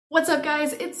What's up,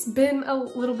 guys? It's been a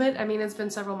little bit. I mean, it's been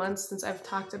several months since I've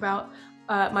talked about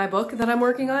my book that I'm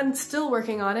working on. Still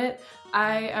working on it.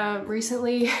 I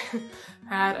recently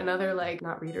had another,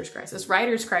 not reader's crisis,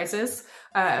 writer's crisis.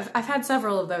 I've had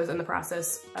several of those in the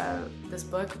process of this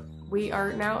book. We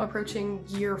are now approaching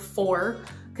year 4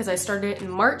 because I started it in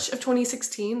March of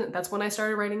 2016. That's when I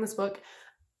started writing this book.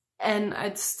 And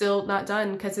it's still not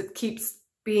done because it keeps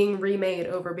being remade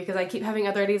over because I keep having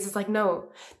other ideas. It's like, no,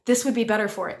 this would be better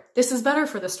for it. This is better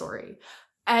for the story.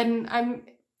 And I'm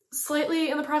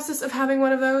slightly in the process of having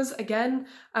one of those again.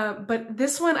 But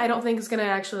this one I don't think is going to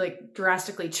actually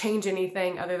drastically change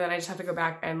anything other than I just have to go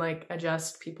back and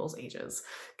adjust people's ages.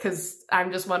 Cause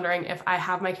I'm just wondering if I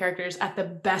have my characters at the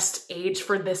best age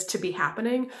for this to be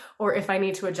happening, or if I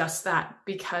need to adjust that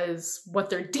because what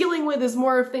they're dealing with is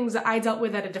more of things that I dealt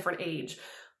with at a different age.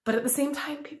 But at the same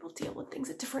time, people deal with things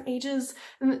at different ages,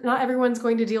 and not everyone's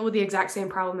going to deal with the exact same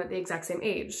problem at the exact same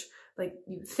age.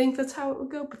 You think that's how it would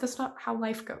go, but that's not how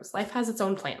life goes. Life has its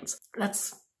own plans.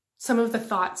 That's some of the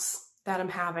thoughts that I'm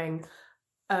having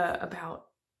about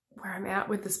where I'm at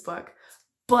with this book.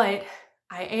 But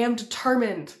I am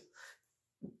determined,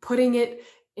 putting it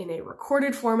in a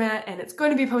recorded format, and it's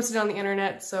going to be posted on the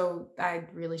internet, so I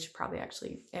really should probably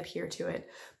actually adhere to it.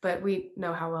 But we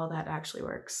know how well that actually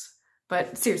works.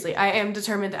 But seriously, I am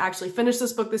determined to actually finish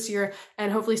this book this year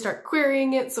and hopefully start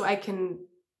querying it so I can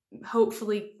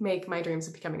hopefully make my dreams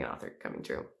of becoming an author coming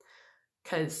true.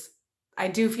 Because I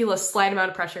do feel a slight amount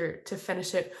of pressure to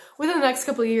finish it within the next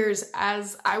couple of years,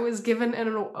 as I was given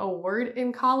an award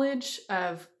in college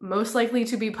of most likely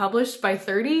to be published by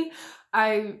 30.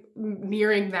 I'm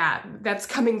nearing that. That's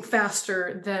coming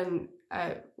faster than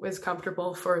I was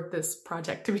comfortable for this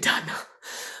project to be done.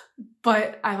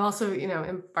 But I've also,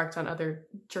 embarked on other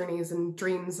journeys and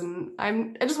dreams, and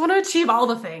I just want to achieve all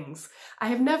the things. I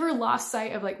have never lost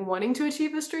sight of wanting to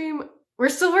achieve this dream. We're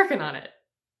still working on it,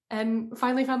 and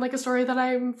finally found a story that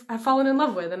I've fallen in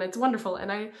love with, and it's wonderful.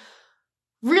 And I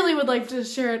really would like to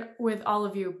share it with all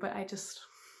of you, but I just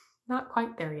not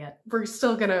quite there yet. We're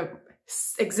still gonna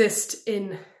exist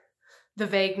in the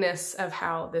vagueness of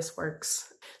how this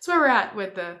works. That's where we're at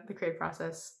with the creative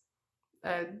process.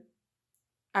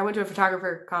 I went to a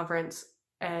photographer conference,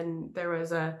 and there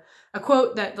was a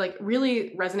quote that really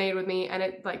resonated with me, and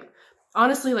it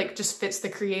honestly just fits the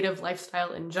creative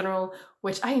lifestyle in general,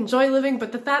 which I enjoy living.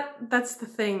 But that's the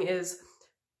thing, is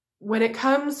when it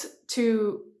comes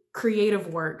to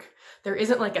creative work, there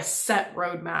isn't a set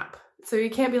roadmap. So you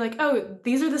can't be oh,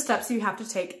 these are the steps you have to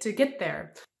take to get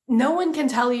there. No one can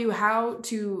tell you how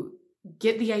to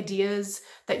get the ideas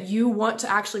that you want to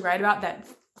actually write about, that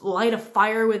light a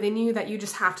fire within you that you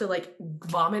just have to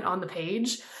vomit on the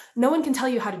page. No one can tell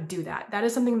you how to do that. That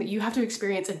is something that you have to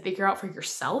experience and figure out for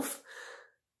yourself.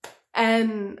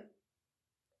 And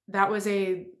that was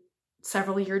a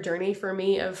several-year journey for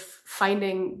me of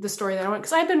finding the story that I want,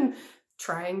 because I've been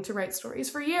trying to write stories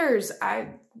for years. I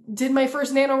did my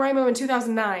first NaNoWriMo in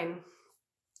 2009,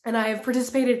 and I have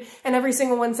participated in every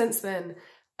single one since then,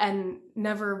 and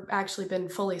never actually been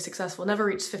fully successful, never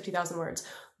reached 50,000 words.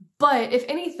 But if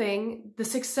anything, the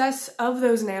success of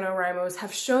those NaNoWriMos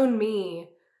have shown me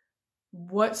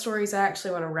what stories I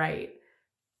actually want to write.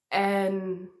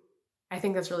 And I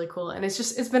think that's really cool. And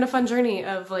it's been a fun journey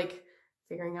of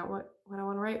figuring out what I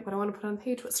want to write, what I want to put on the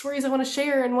page, what stories I want to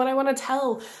share, and what I want to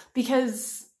tell,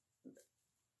 because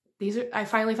I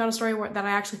finally found a story that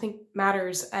I actually think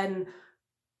matters, and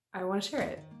I want to share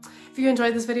it. If you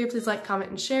enjoyed this video, please like, comment,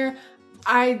 and share.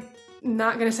 I'm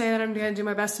not gonna say that I'm gonna do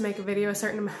my best to make a video a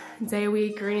certain day a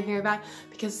week or anything like that,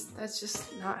 because that's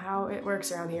just not how it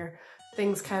works around here.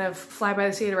 Things kind of fly by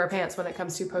the seat of our pants when it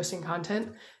comes to posting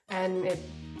content, and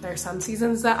there are some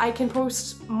seasons that I can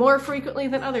post more frequently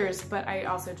than others, but I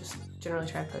also just generally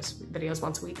try to post videos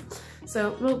once a week.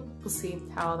 So we'll see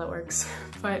how all that works.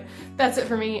 But that's it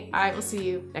for me. I will see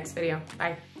you next video.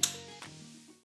 Bye.